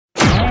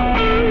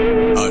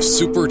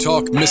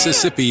SuperTalk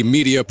Mississippi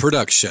media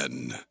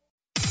production.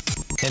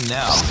 And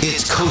now,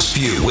 it's Coast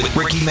View with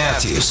Ricky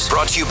Matthews.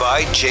 Brought to you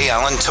by J.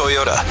 Allen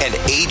Toyota and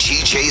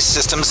AGJ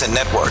Systems and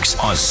Networks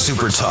on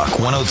SuperTalk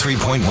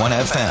 103.1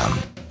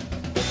 FM.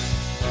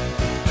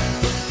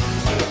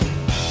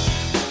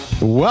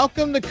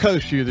 Welcome to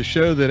Coast View, the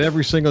show that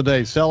every single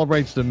day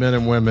celebrates the men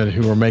and women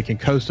who are making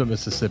coastal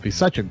Mississippi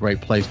such a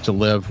great place to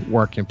live,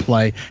 work, and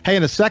play. Hey,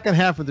 in the second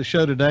half of the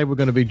show today, we're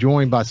going to be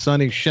joined by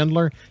Sonny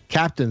Schindler,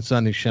 Captain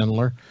Sonny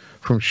Schindler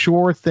from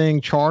Sure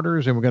Thing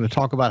Charters, and we're going to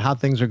talk about how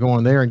things are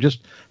going there and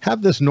just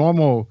have this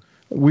normal,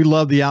 we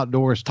love the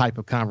outdoors type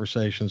of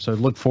conversation. So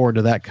look forward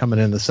to that coming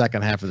in the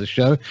second half of the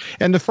show.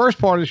 And the first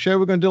part of the show,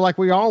 we're going to do like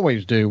we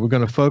always do. We're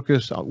going to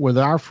focus with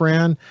our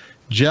friend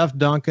Jeff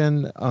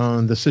Duncan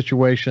on the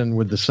situation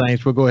with the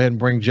Saints. We'll go ahead and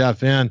bring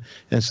Jeff in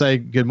and say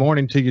good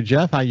morning to you,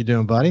 Jeff. How you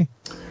doing, buddy?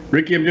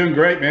 Ricky, I'm doing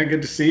great, man.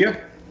 Good to see you.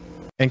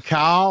 And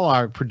Kyle,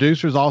 our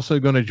producer, is also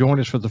going to join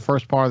us for the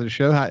first part of the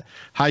show.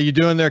 How you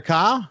doing there,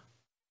 Kyle?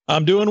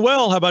 I'm doing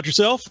well. How about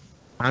yourself?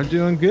 I'm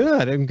doing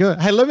good. I'm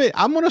good. Hey,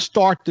 I'm going to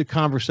start the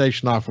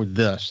conversation off with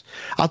this.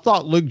 I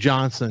thought Luke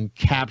Johnson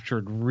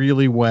captured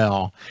really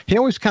well. He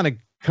always kind of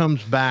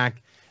comes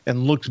back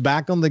and looks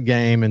back on the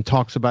game and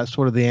talks about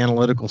sort of the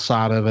analytical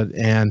side of it.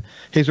 And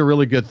he's a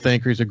really good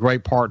thinker. He's a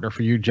great partner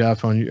for you,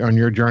 Jeff, on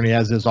your journey,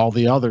 as is all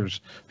the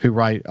others who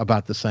write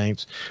about the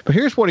Saints. But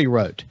here's what he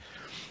wrote.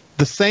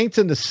 The Saints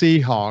and the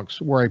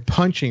Seahawks were a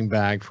punching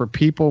bag for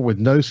people with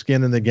no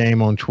skin in the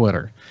game on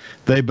Twitter.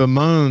 They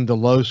bemoaned the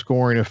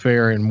low-scoring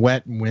affair in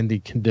wet and windy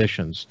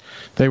conditions.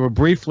 They were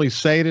briefly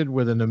sated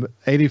with an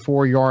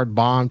 84-yard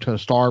bomb to a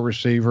star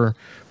receiver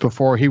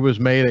before he was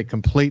made a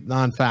complete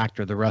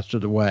non-factor the rest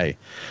of the way.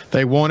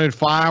 They wanted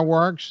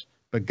fireworks,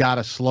 but got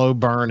a slow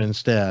burn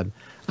instead.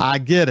 I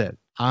get it.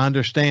 I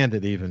understand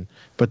it even.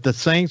 But the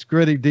Saints'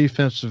 gritty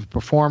defensive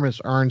performance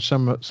earned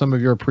some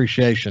of your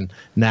appreciation,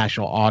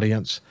 national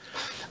audience.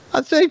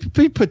 I'd say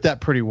he put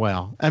that pretty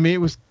well. I mean,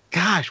 it was,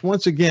 gosh,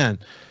 once again,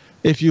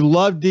 if you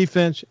love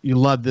defense, you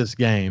love this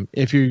game.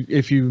 If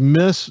you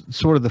miss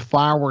sort of the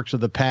fireworks of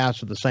the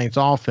past of the Saints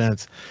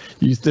offense,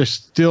 there's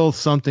still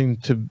something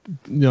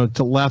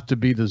to left to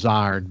be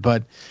desired.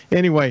 But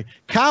anyway,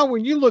 Kyle,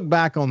 when you look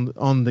back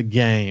on the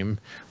game,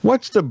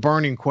 what's the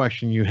burning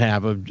question you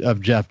have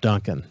of Jeff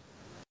Duncan?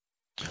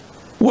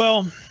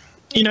 Well,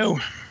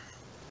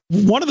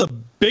 one of the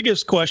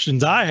biggest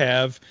questions I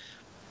have,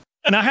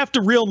 and I have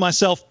to reel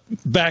myself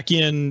back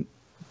in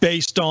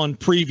based on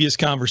previous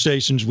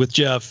conversations with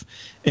Jeff,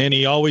 and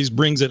he always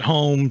brings it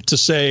home to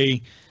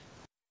say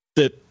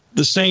that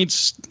the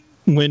Saints,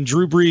 when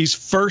Drew Brees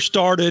first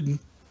started,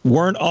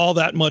 weren't all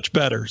that much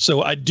better.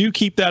 So I do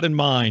keep that in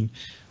mind.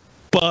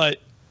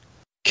 But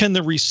can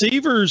the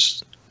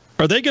receivers,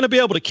 are they going to be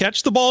able to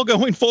catch the ball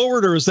going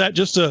forward, or is that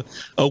just a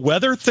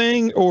weather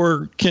thing?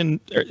 Or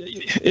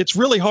it's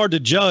really hard to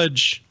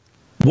judge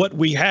what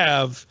we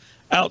have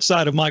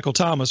outside of Michael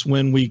Thomas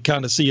when we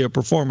kind of see a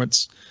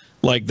performance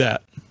like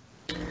that.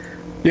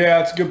 Yeah,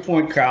 that's a good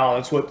point, Kyle.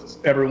 That's what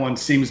everyone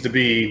seems to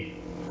be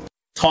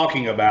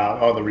talking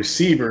about, are the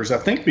receivers. I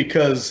think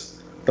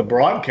because the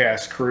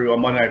broadcast crew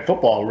on Monday Night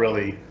Football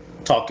really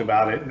talked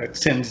about it, and it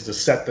tends to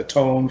set the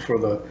tone for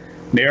the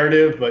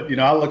narrative. But,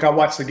 I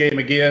watched the game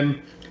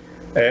again,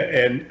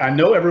 and I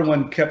know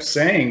everyone kept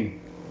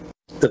saying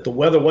that the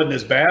weather wasn't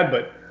as bad,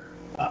 but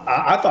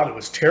I thought it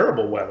was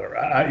terrible weather.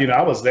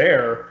 I was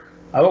there.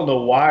 I don't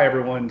know why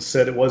everyone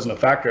said it wasn't a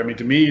factor. I mean,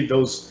 to me,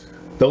 those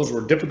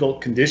were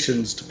difficult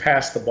conditions to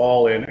pass the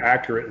ball in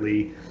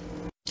accurately,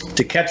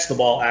 to catch the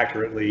ball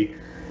accurately.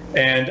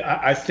 And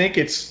I think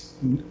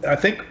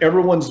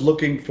everyone's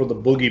looking for the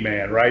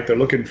boogeyman, right? They're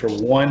looking for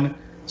one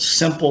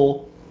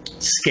simple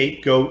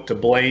scapegoat to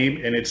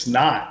blame, and it's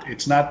not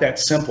that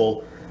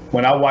simple.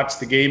 When I watched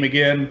the game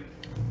again,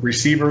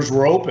 receivers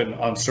were open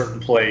on certain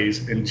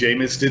plays, and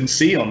Jameis didn't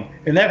see them.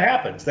 And that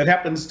happens. That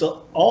happens to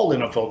all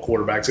NFL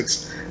quarterbacks.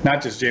 It's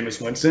not just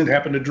Jameis Winston. It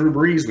happened to Drew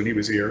Brees when he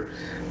was here.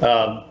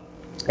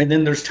 And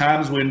then there's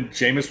times when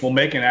Jameis will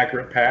make an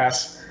accurate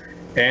pass,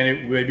 and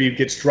it maybe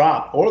gets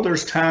dropped. Or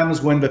there's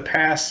times when the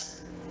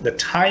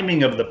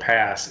timing of the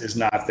pass is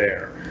not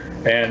there.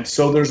 And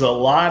so there's a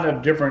lot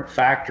of different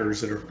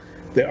factors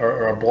that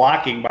are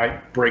blocking,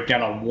 might break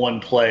down on one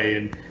play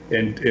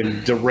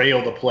and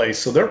derail the play.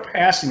 So their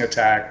passing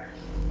attack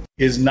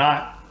is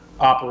not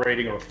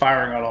operating or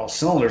firing on all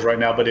cylinders right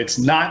now, but it's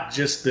not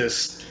just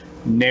this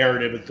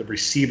narrative that the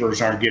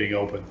receivers aren't getting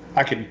open.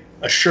 I can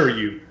assure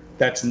you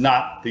that's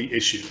not the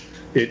issue.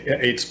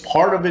 It's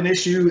part of an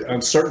issue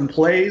on certain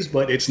plays,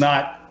 but it's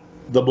not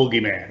the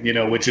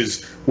boogeyman, which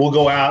is we'll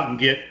go out and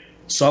get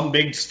some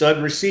big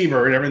stud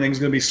receiver and everything's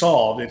going to be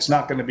solved. It's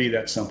not going to be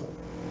that simple.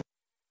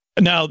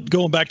 Now,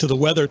 going back to the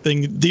weather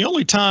thing, the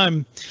only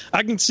time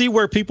I can see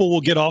where people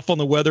will get off on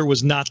the weather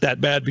was not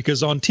that bad,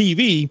 because on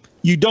TV,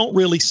 you don't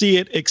really see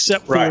it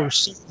except for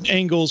certain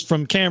angles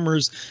from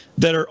cameras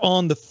that are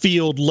on the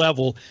field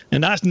level.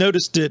 And I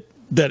noticed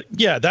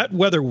that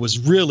weather was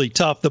really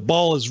tough. The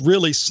ball is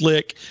really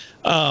slick.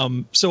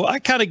 So I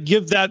kind of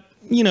give that,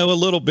 a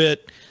little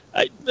bit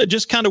I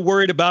just kind of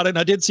worried about it. And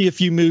I did see a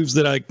few moves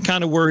that I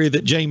kind of worry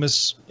that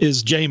Jameis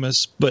is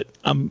Jameis, but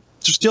I'm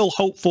still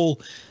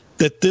hopeful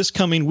that this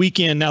coming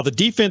weekend, now the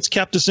defense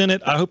kept us in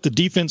it. I hope the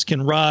defense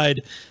can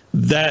ride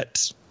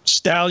that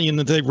stallion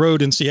that they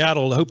rode in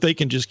Seattle. I hope they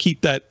can just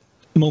keep that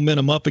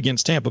momentum up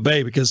against Tampa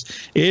Bay, because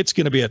it's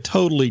going to be a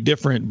totally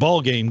different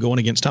ball game going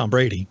against Tom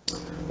Brady.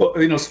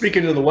 Well,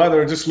 speaking of the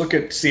weather, just look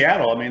at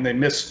Seattle. I mean, they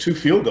missed 2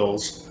 field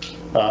goals.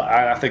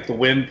 I think the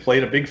wind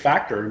played a big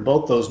factor in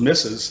both those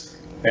misses.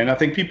 And I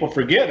think people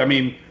forget, I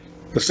mean,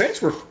 the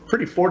Saints were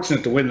pretty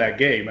fortunate to win that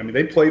game. I mean,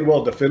 they played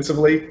well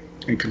defensively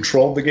and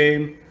controlled the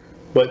game.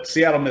 But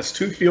Seattle missed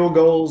 2 field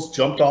goals,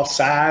 jumped off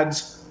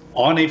sides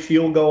on a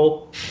field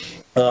goal.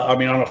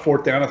 On a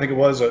 4th down, I think it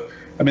was.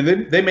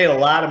 They made a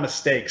lot of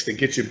mistakes to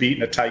get you beat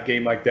in a tight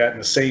game like that, and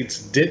the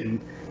Saints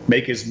didn't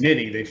make as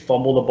many. They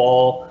fumbled the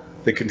ball.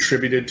 They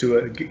contributed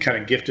to kind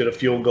of gifted a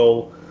field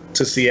goal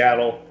to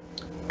Seattle.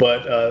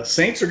 But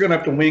Saints are going to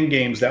have to win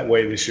games that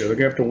way this year. They're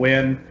going to have to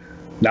win,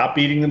 not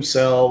beating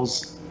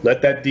themselves,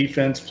 let that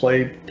defense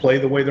play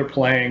the way they're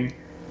playing,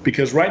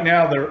 because right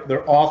now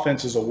their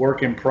offense is a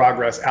work in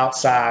progress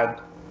outside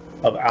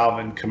of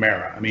Alvin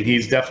Kamara. I mean,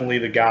 he's definitely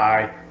the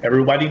guy.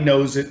 Everybody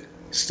knows it.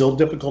 Still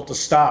difficult to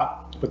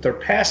stop, but their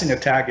passing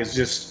attack is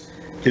just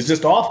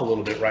off a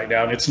little bit right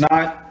now, and it's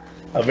not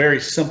a very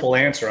simple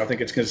answer. I think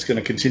it's going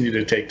to continue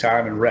to take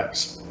time and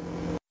reps.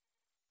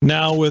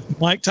 Now, with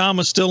Mike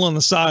Thomas still on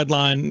the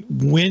sideline,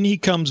 when he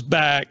comes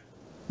back,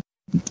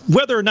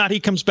 whether or not he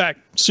comes back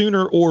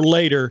sooner or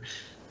later,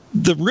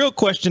 the real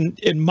question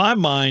in my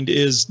mind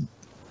is,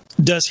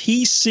 does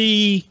he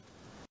see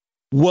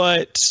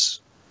what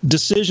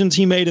decisions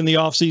he made in the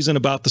offseason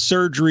about the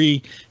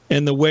surgery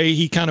and the way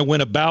he kind of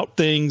went about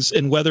things,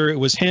 and whether it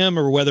was him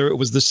or whether it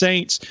was the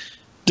Saints?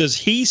 Does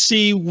he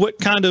see what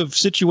kind of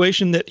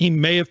situation that he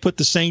may have put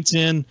the Saints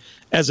in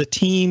as a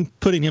team,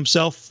 putting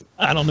himself,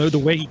 I don't know, the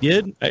way he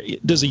did?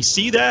 Does he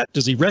see that?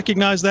 Does he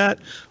recognize that?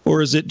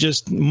 Or is it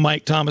just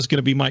Mike Thomas going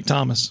to be Mike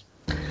Thomas?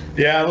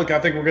 Yeah, look, I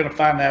think we're going to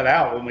find that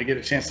out when we get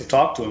a chance to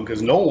talk to him,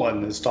 because no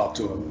one has talked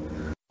to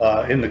him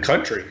in the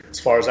country, as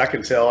far as I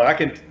can tell. And I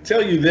can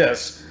tell you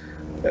this,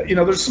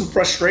 there's some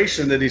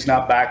frustration that he's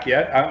not back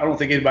yet. I don't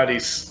think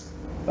anybody's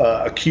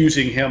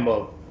accusing him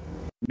of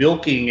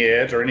milking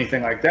it or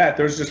anything like that.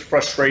 There's just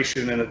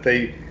frustration in that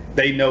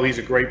they know he's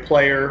a great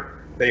player.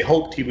 They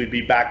hoped he would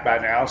be back by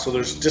now. So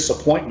there's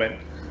disappointment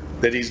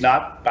that he's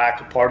not back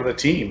a part of the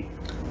team.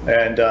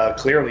 And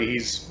clearly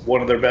he's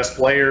one of their best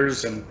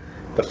players. And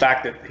the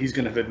fact that he's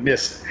going to have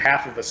missed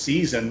half of a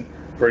season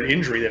for an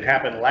injury that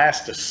happened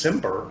last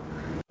December,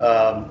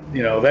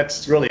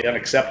 that's really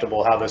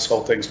unacceptable how this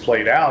whole thing's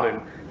played out. And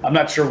I'm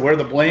not sure where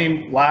the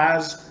blame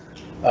lies.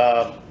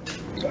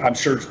 I'm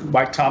sure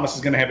Mike Thomas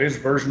is going to have his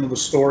version of the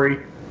story,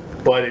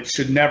 but it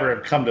should never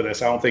have come to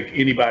this. I don't think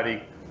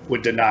anybody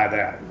would deny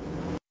that.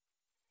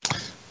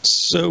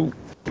 So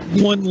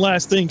one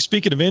last thing,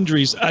 speaking of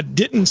injuries, I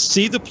didn't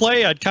see the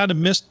play. I'd kind of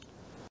missed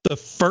the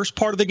first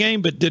part of the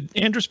game, but did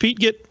Andrus Peat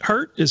get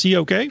hurt? Is he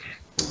okay?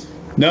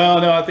 No,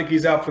 I think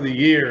he's out for the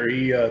year.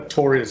 He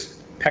tore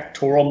his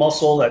pectoral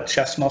muscle, that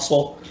chest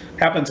muscle.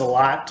 Happens a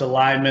lot to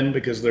linemen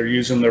because they're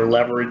using their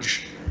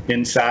leverage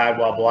inside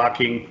while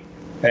blocking.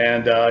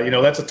 And,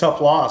 that's a tough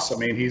loss. I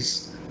mean,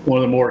 he's one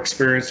of the more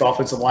experienced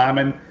offensive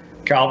linemen.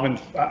 Calvin,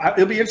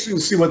 it'll be interesting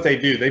to see what they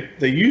do.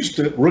 They used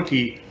the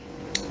rookie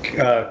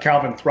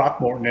Calvin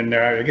Throckmorton in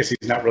there. I guess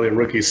he's not really a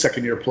rookie, he's a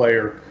second-year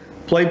player.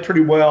 Played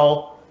pretty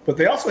well. But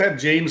they also have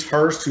James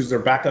Hurst, who's their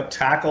backup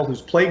tackle,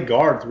 who's played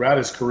guard throughout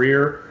his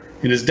career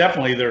and is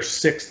definitely their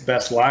 6th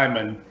best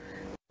lineman.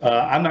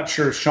 I'm not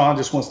sure if Sean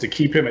just wants to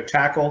keep him at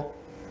tackle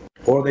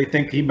or they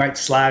think he might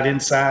slide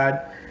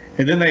inside.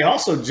 And then they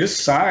also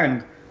just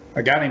signed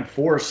a guy named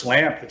Forrest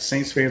Lamp that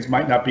Saints fans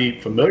might not be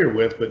familiar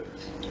with, but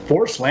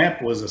Forrest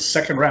Lamp was a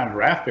 2nd-round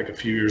draft pick a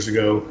few years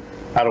ago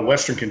out of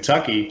Western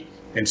Kentucky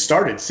and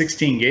started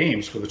 16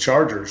 games for the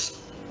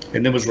Chargers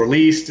and then was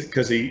released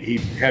because he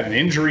had an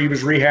injury he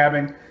was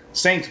rehabbing.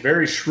 Saints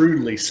very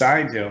shrewdly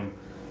signed him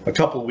a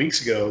couple of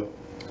weeks ago.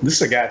 This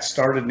is a guy that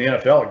started in the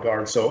NFL at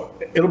guard, so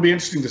it'll be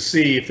interesting to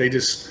see if they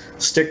just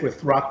stick with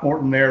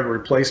Throckmorton there to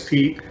replace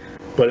Peat.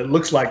 But it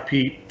looks like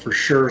Peat for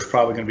sure is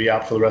probably going to be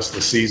out for the rest of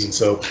the season.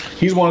 So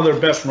he's one of their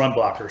best run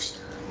blockers.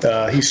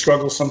 He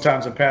struggles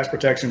sometimes in pass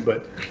protection,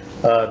 but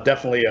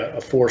definitely a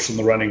force in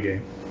the running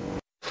game.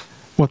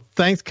 Well,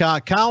 thanks,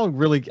 Kyle. Kyle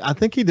really, I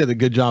think he did a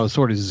good job of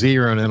sort of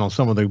zeroing in on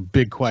some of the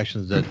big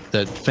questions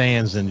that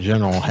fans in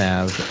general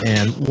have.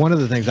 And one of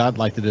the things I'd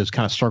like to do is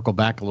kind of circle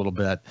back a little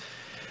bit.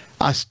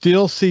 I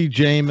still see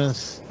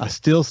Jameis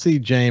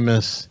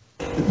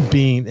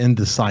being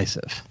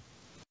indecisive.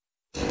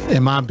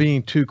 Am I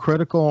being too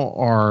critical,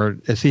 or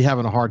is he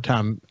having a hard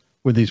time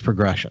with these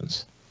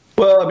progressions?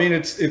 Well, I mean,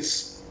 it's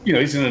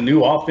he's in a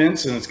new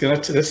offense, and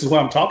this is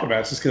what I'm talking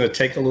about. It's just going to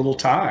take a little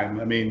time.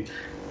 I mean,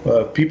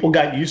 people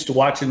got used to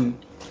watching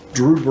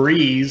Drew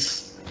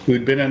Brees, who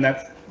had been in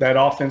that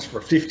offense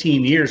for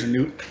 15 years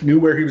and knew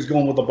where he was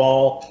going with the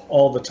ball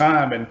all the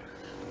time. And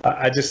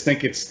I just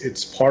think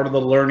it's part of the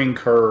learning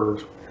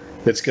curve.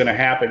 that's going to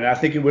happen. And I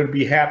think it would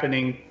be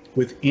happening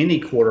with any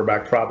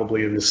quarterback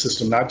probably in this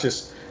system, not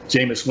just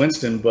Jameis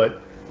Winston.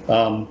 But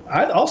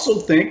I also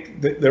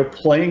think that they're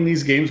playing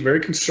these games very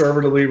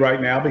conservatively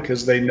right now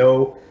because they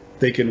know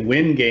they can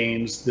win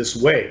games this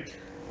way.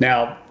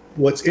 Now,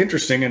 what's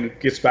interesting, and it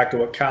gets back to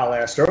what Kyle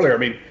asked earlier, I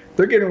mean,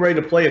 they're getting ready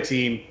to play a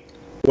team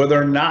where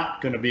they're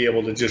not going to be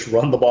able to just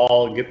run the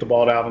ball and get the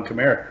ball to Alvin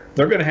Kamara.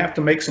 They're going to have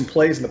to make some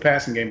plays in the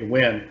passing game to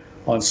win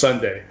on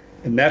Sunday.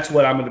 And that's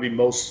what I'm going to be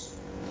most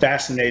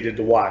fascinated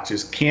to watch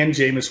is, can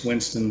Jameis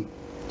Winston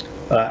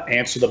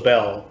answer the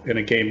bell in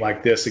a game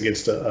like this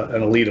against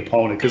an elite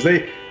opponent? Because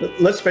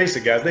let's face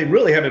it, guys, they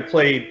really haven't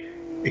played,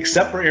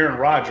 except for Aaron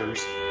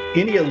Rodgers,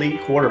 any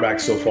elite quarterback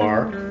so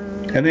far.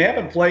 And they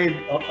haven't played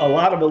a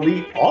lot of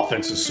elite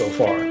offenses so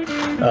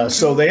far.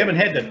 So they haven't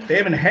had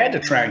to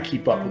try and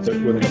keep up with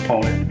an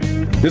opponent.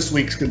 This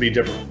week's going to be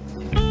different.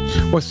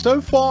 Well,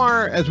 so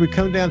far, as we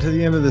come down to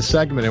the end of the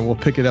segment, and we'll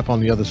pick it up on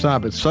the other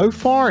side, but so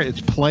far it's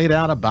played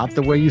out about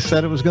the way you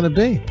said it was going to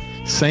be.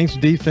 Saints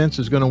defense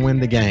is going to win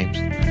the games.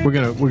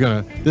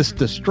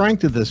 The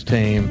strength of this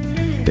team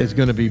is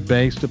going to be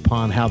based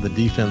upon how the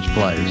defense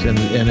plays, and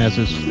as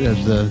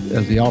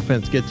the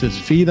offense gets its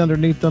feet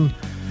underneath them,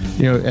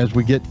 as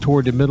we get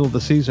toward the middle of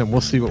the season,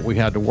 we'll see what we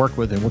had to work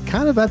with. And we're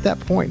kind of at that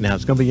point now.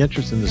 It's going to be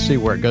interesting to see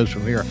where it goes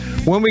from here.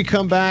 When we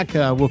come back,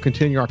 we'll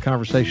continue our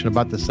conversation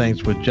about the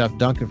Saints with Jeff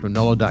Duncan from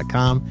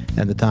NOLA.com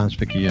and the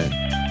Times-Picayune.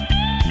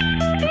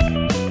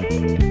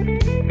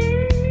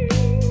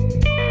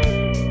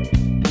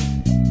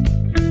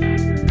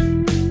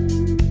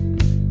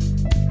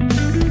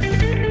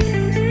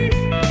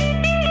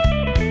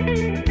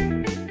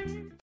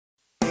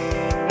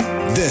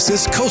 This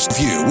is Coast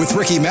View with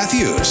Ricky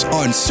Matthews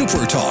on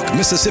Super Talk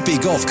Mississippi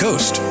Gulf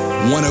Coast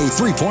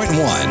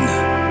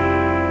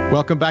 103.1.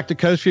 Welcome back to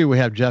Coast View. We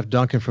have Jeff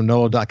Duncan from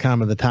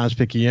NOLA.com and the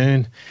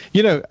Times-Picayune.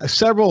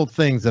 Several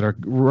things that are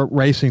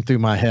racing through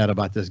my head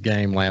about this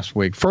game last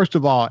week. First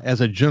of all, as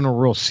a general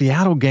rule,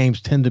 Seattle games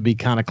tend to be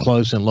kind of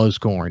close and low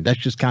scoring. That's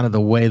just kind of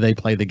the way they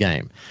play the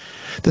game.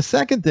 The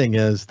second thing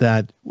is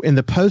that in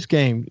the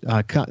post-game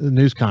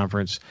news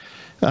conference,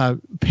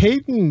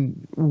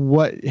 Peyton,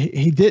 what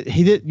he did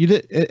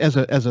as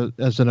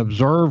an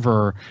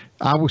observer,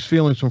 I was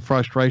feeling some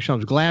frustration. I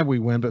was glad we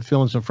win, but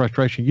feeling some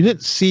frustration. You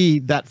didn't see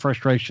that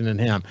frustration in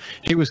him.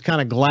 He was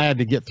kind of glad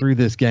to get through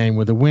this game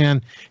with a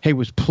win. He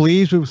was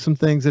pleased with some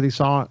things that he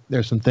saw.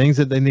 There's some things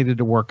that they needed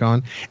to work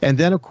on. And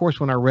then, of course,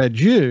 when I read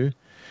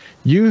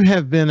you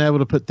have been able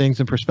to put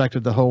things in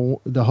perspective the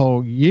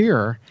whole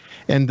year,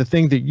 and the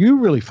thing that you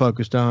really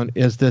focused on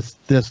is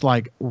this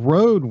like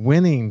road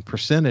winning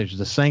percentage.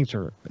 The Saints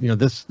are,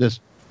 this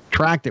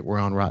track that we're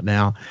on right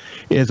now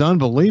is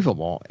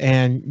unbelievable,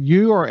 and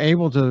you are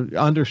able to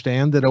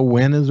understand that a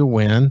win is a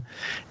win,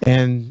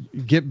 and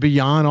get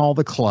beyond all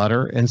the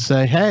clutter and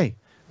say, hey,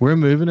 we're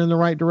moving in the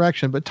right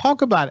direction. But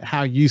talk about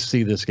how you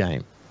see this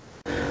game.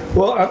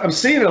 Well, I'm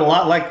seeing it a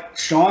lot like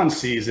Sean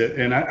sees it,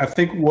 and I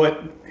think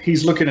what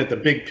he's looking at the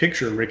big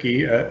picture,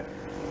 Ricky.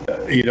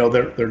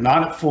 They're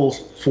not at full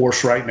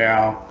force right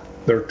now.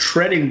 They're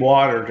treading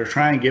water. They're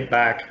trying to get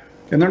back,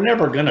 and they're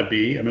never going to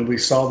be. I mean, we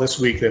saw this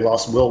week they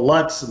lost Will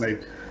Lutz, and they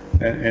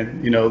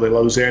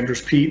lose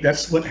Andrews Pete.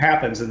 That's what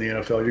happens in the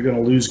NFL. You're going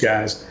to lose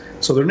guys,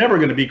 so they're never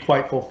going to be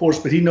quite full force.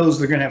 But he knows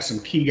they're going to have some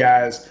key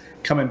guys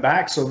coming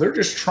back, so they're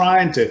just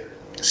trying to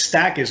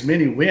stack as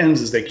many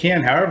wins as they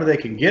can, however they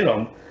can get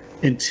them,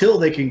 until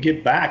they can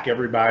get back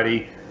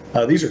everybody.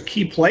 These are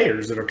key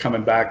players that are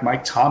coming back,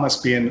 Mike Thomas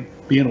being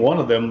one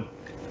of them,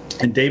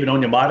 and David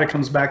Onyemata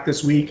comes back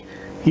this week.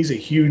 He's a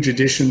huge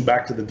addition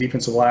back to the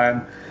defensive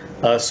line.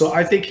 So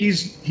I think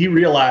he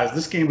realized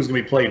this game was going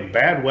to be played in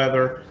bad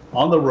weather,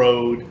 on the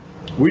road.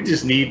 We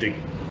just need to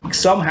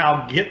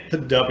somehow get the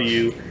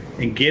W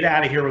and get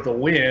out of here with a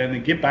win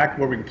and get back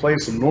where we can play in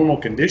some normal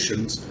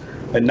conditions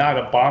and not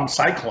a bomb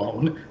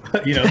cyclone.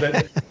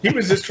 That he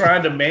was just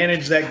trying to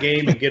manage that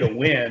game and get a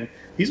win.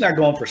 He's not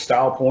going for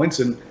style points,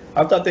 and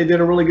I thought they did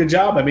a really good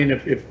job. I mean,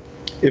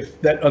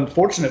 if that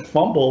unfortunate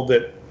fumble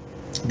that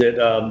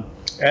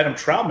Adam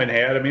Troutman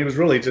had, I mean, it was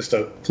really just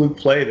a fluke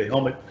play. The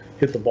helmet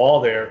hit the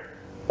ball there.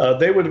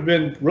 They would have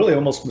been really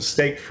almost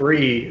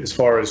mistake-free as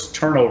far as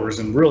turnovers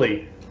in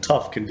really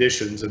tough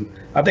conditions. And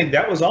I think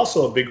that was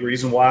also a big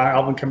reason why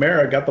Alvin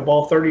Kamara got the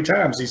ball 30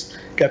 times. He's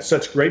got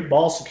such great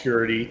ball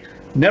security,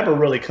 never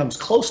really comes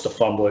close to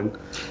fumbling.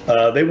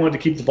 They wanted to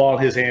keep the ball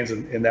in his hands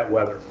in that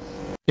weather.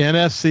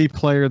 NFC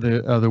Player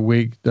of the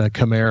Week,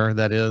 Kamara,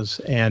 that is.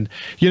 And,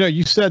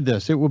 you said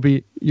this. It'll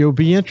be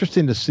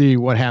interesting to see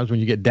what happens when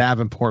you get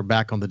Davenport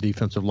back on the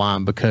defensive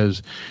line,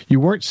 because you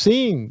weren't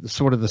seeing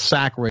sort of the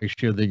sack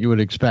ratio that you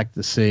would expect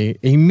to see.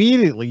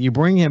 Immediately, you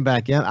bring him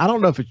back in. I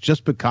don't know if it's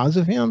just because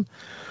of him,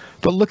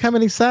 but look how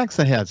many sacks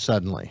they had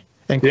suddenly.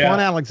 And Quan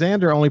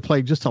Alexander only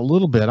played just a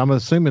little bit. I'm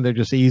assuming they're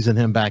just easing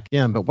him back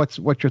in. But what's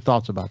your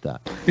thoughts about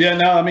that? Yeah,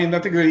 no, I mean, I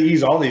think they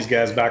ease all these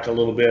guys back a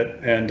little bit.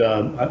 And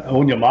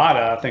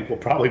Onyemata, I think, will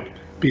probably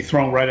be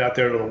thrown right out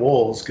there to the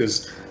Wolves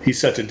because he's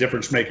such a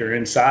difference maker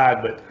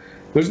inside. But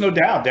there's no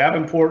doubt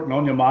Davenport and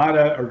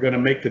Onyemata are going to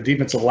make the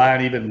defensive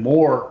line even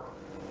more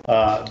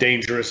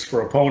dangerous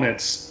for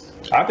opponents.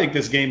 I think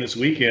this game this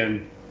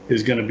weekend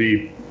is going to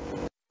be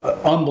an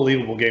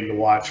unbelievable game to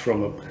watch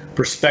from a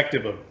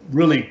perspective of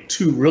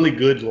two really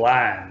good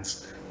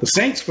lines. The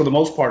Saints, for the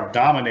most part,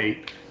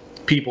 dominate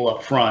people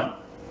up front.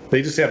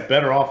 They just have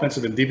better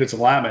offensive and defensive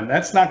linemen.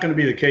 That's not going to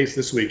be the case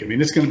this week. I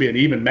mean, it's going to be an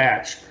even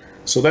match.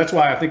 So that's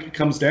why I think it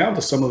comes down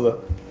to some of the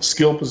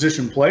skill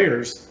position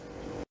players.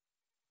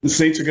 The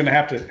Saints are going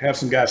to have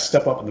some guys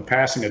step up in the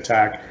passing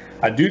attack.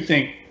 I do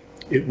think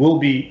it will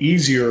be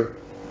easier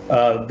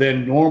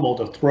than normal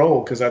to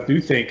throw, because I do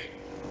think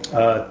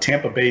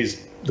Tampa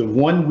Bay's the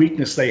one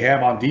weakness they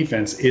have on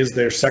defense is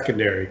their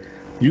secondary.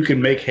 You can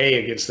make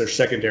hay against their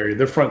secondary.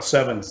 Their front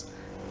seven's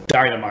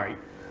dynamite.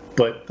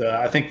 But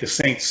I think the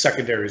Saints'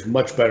 secondary is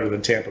much better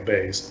than Tampa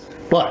Bay's.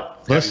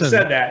 But having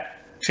said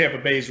that, Tampa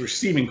Bay's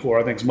receiving core,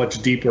 I think, is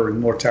much deeper and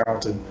more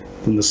talented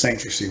than the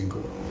Saints' receiving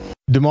core.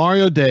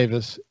 Demario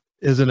Davis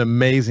is an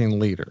amazing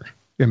leader.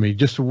 I mean,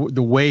 just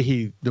the way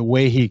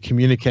he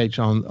communicates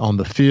on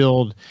the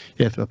field.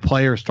 If a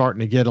player is starting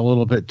to get a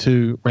little bit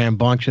too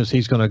rambunctious,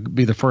 he's going to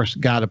be the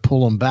first guy to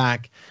pull him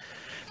back.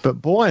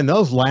 But boy, in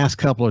those last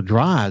couple of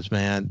drives,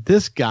 man,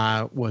 this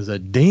guy was a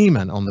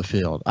demon on the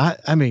field.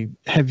 I mean,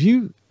 have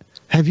you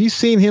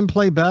seen him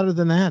play better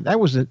than that? That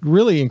was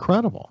really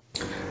incredible.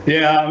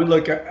 Yeah, I mean,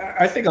 look,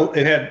 I think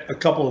it had a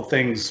couple of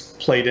things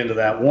played into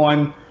that.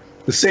 One,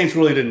 the Saints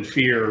really didn't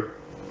fear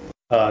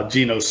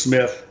Geno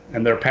Smith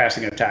and their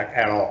passing attack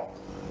at all.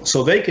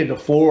 So they could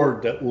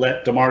afford to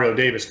let Demario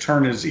Davis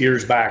turn his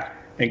ears back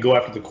and go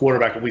after the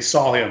quarterback. And we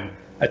saw him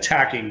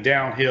attacking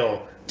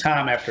downhill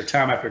time after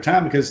time after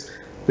time because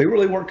they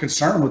really weren't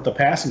concerned with the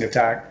passing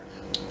attack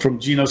from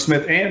Geno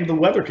Smith and the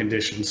weather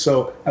conditions.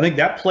 So I think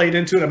that played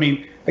into it. I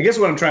mean, I guess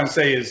what I'm trying to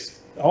say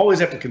is always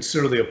have to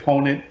consider the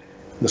opponent,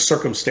 the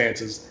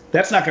circumstances.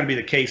 That's not going to be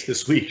the case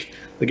this week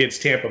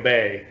against Tampa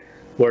Bay,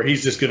 where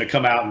he's just going to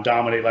come out and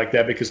dominate like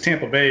that, because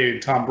Tampa Bay,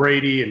 Tom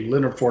Brady and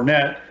Leonard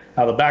Fournette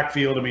out of the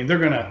backfield, I mean, they're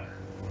going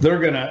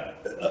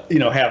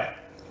to have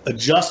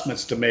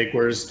adjustments to make,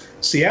 whereas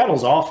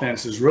Seattle's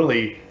offense is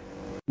really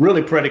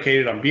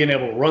predicated on being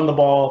able to run the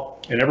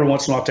ball and every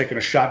once in a while taking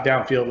a shot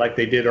downfield like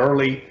they did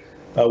early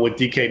with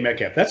DK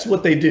Metcalf. That's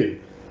what they do.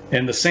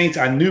 And the Saints,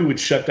 I knew, would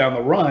shut down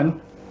the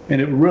run, and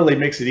it really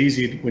makes it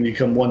easy when you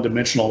come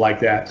one-dimensional like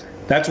that.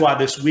 That's why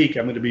this week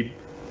I'm going to be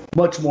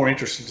much more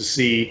interested to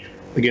see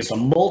against a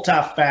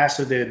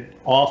multifaceted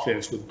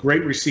offense with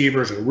great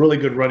receivers and a really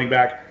good running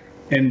back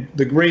and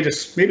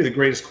maybe the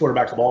greatest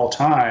quarterback of all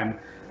time,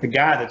 a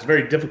guy that's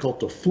very difficult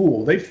to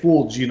fool. They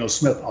fooled Geno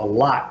Smith a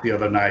lot the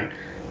other night,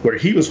 where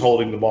he was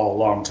holding the ball a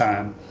long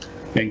time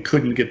and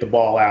couldn't get the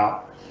ball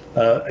out.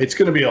 It's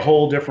going to be a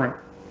whole different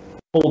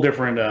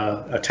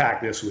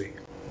attack this week.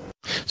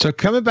 So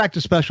coming back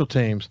to special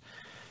teams,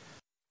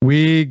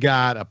 we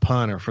got a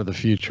punter for the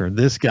future.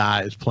 This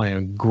guy is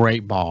playing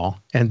great ball.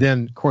 And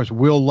then, of course,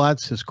 Will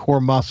Lutz, his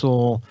core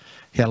muscle,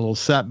 he had a little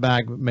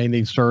setback, may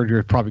need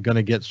surgery, probably going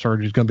to get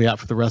surgery. He's going to be out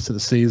for the rest of the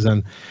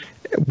season.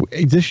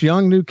 This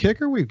young new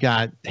kicker we've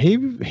got,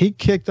 he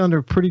kicked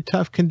under pretty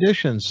tough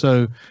conditions.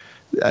 So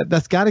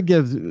that's got to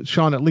give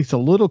Sean at least a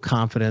little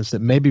confidence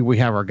that maybe we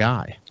have our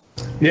guy.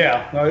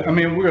 Yeah, I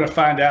mean, we're going to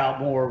find out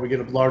more. We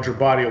get a larger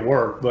body of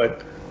work,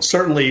 but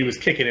certainly he was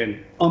kicking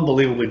in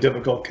unbelievably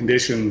difficult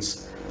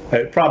conditions.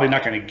 Probably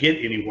not going to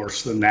get any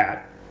worse than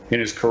that in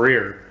his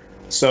career.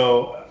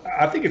 So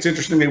I think it's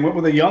interesting they went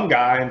with a young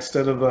guy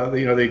instead of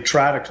they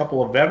tried a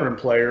couple of veteran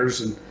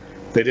players and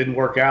they didn't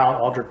work out,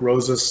 Aldrick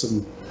Rosas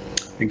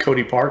and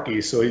Cody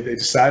Parkey. So they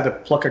decided to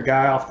pluck a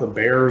guy off the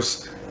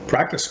Bears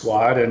practice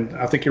squad, and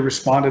I think he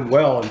responded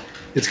well. And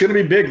it's going to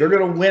be big. They're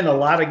going to win a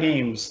lot of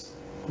games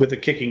with the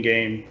kicking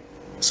game,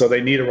 so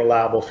they need a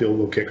reliable field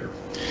goal kicker.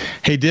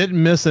 He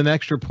didn't miss an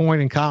extra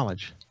point in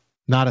college,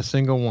 not a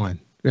single one.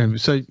 And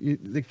so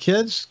the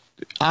kids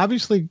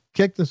obviously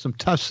kicked in some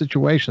tough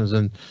situations,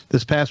 and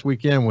this past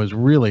weekend was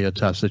really a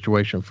tough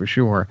situation for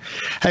sure.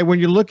 Hey, when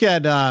you look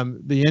at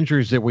the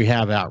injuries that we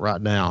have out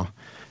right now,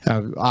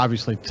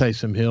 obviously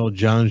Taysom Hill,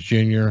 Jones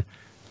Jr.,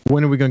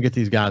 when are we going to get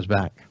these guys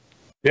back?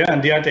 Yeah,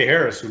 and Deontay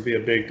Harris would be a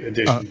big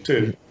addition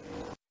too.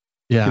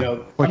 Yeah.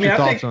 What's your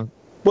thoughts on?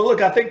 Well,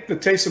 look, I think the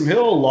Taysom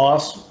Hill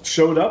loss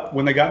showed up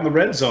when they got in the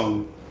red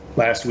zone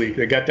last week.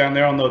 They got down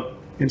there on the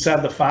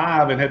inside the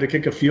 5 and had to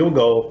kick a field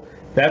goal.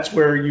 That's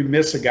where you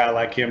miss a guy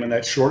like him in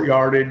that short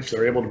yardage.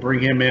 They're able to bring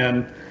him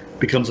in,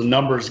 becomes a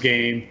numbers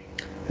game,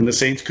 and the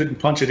Saints couldn't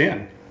punch it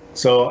in.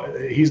 So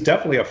he's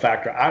definitely a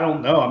factor. I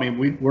don't know. I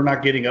mean, we're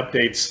not getting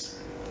updates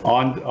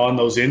on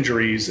those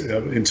injuries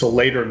until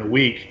later in the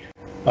week.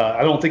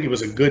 I don't think it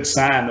was a good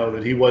sign, though,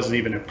 that he wasn't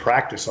even in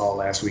practice all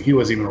last week. He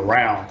wasn't even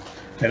around.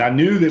 And I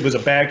knew that it was a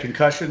bad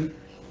concussion,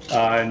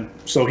 and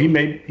so he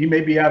may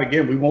be out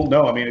again. We won't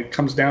know. I mean, it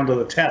comes down to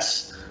the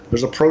tests.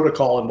 There's a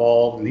protocol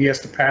involved, and he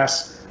has to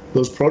pass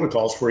those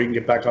protocols before he can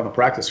get back on the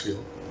practice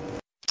field.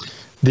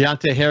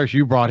 Deontay Harris,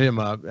 you brought him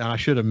up, and I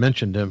should have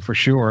mentioned him for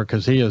sure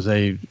because he is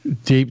a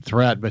deep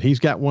threat, but he's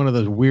got one of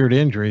those weird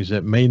injuries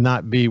that may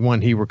not be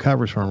one he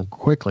recovers from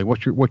quickly.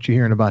 What you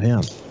hearing about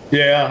him?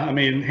 Yeah, I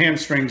mean,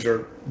 hamstrings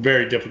are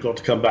very difficult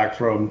to come back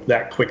from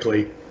that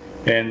quickly.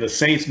 And the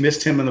Saints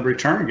missed him in the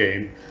return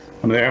game.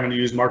 I mean, they're having to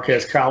use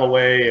Marquez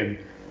Callaway and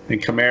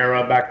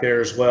Kamara back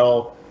there as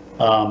well.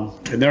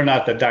 And they're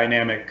not the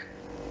dynamic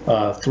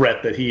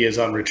threat that he is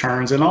on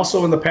returns. And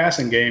also in the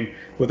passing game,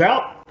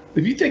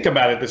 if you think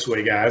about it this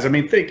way, guys, I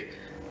mean,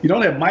 you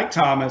don't have Mike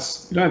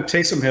Thomas, you don't have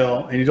Taysom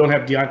Hill, and you don't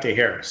have Deontay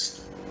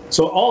Harris.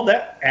 So all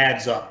that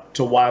adds up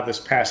to why this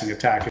passing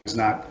attack is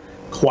not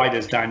quite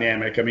as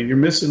dynamic. I mean, you're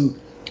missing,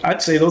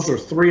 I'd say those are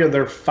 3 of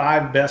their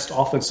 5 best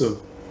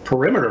offensive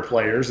perimeter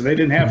players, and they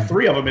didn't have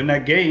 3 of them in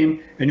that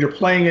game, and you're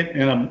playing it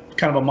in a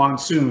kind of a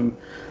monsoon.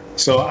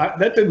 So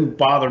that didn't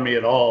bother me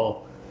at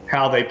all,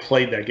 how they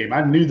played that game.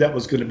 I knew that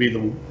was going to be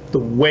the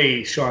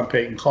way Sean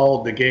Payton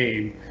called the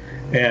game,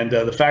 and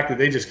the fact that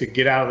they just could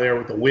get out of there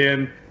with a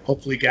win.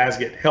 Hopefully guys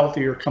get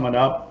healthier coming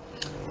up,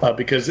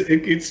 because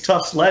it's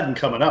tough sledding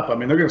coming up. I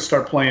mean, they're going to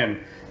start playing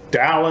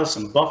Dallas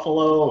and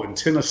Buffalo and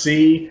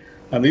Tennessee.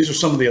 These are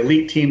some of the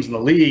elite teams in the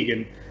league,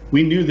 and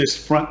we knew this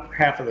front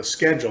half of the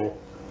schedule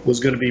was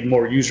going to be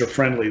more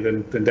user-friendly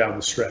than down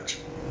the stretch.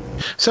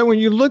 So when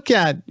you look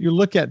at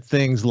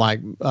things like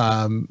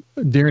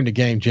during the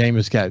game,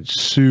 Jameis got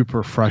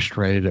super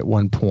frustrated at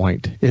one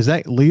point. Is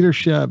that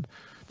leadership?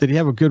 Did he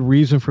have a good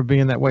reason for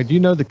being that way? Do you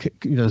know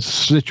the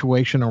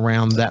situation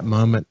around that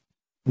moment?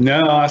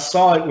 No, I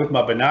saw it with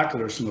my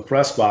binoculars from the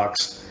press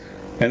box,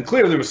 and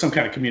clearly there was some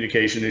kind of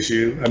communication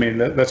issue. I mean,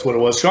 that's what it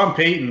was. Sean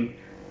Payton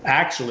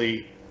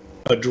actually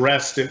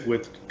addressed it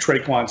with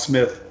Tre'Quan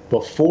Smith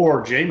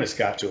before Jameis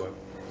got to him.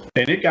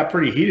 And it got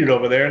pretty heated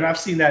over there, and I've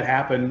seen that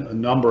happen a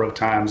number of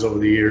times over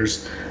the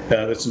years.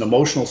 It's an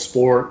emotional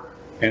sport,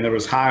 and there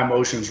was high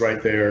emotions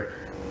right there.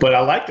 But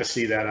I like to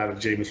see that out of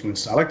Jameis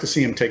Winston. I like to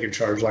see him taking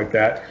charge like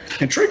that.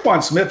 And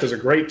Tre'Quan Smith is a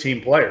great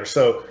team player.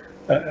 So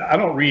I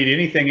don't read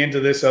anything into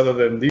this other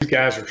than these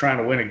guys are trying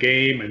to win a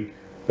game, and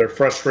they're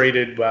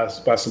frustrated by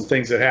some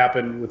things that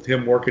happened with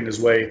him working his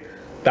way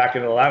back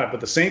into the lineup. But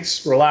the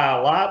Saints rely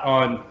a lot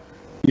on,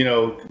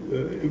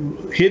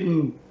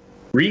 hidden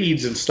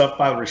reads and stuff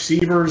by the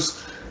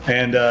receivers,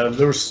 and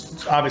there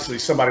was obviously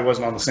somebody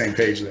wasn't on the same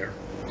page there.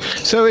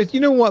 So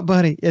you know what,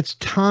 buddy? It's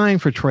time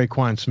for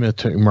Tre'Quan Smith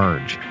to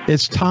emerge.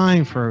 It's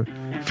time for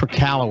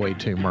Callaway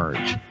to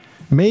emerge.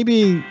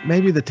 Maybe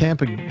the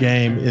Tampa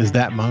game is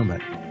that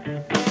moment.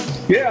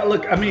 Yeah,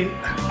 look, I mean,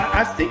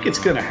 I think it's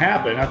going to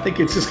happen. I think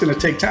it's just going to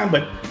take time,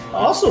 but I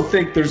also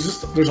think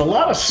there's a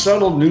lot of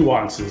subtle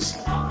nuances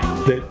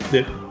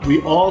that we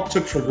all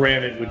took for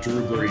granted with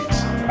Drew Brees.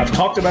 I've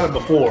talked about it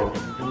before,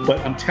 but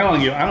I'm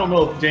telling you, I don't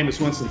know if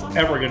Jameis Winston's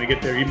ever going to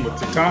get there, even with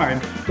the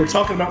time. We're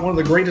talking about one of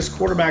the greatest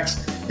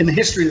quarterbacks in the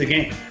history of the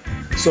game.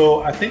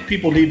 So I think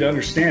people need to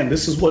understand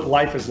this is what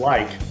life is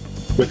like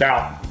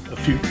without a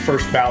few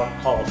first ballot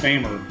Hall of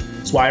Famer.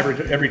 That's why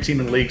every team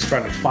in the league is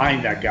trying to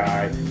find that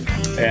guy.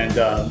 And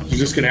you're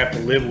just going to have to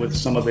live with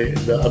some of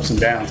the ups and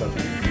downs, I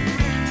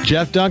think.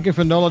 Jeff Duncan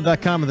from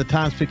NOLA.com and the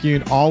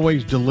Times-Picayune,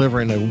 always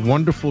delivering a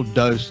wonderful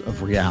dose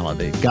of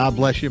reality. God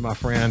bless you, my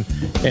friend,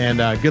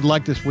 and good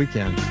luck this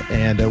weekend.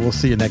 And we'll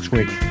see you next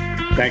week.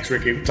 Thanks,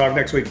 Ricky. Talk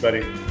next week,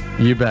 buddy.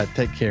 You bet.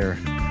 Take care.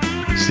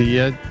 See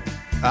you.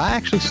 I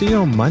actually see you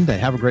on Monday.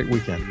 Have a great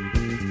weekend.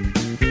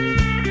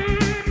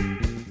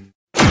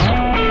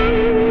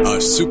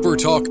 A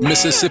SuperTalk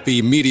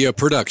Mississippi media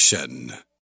production.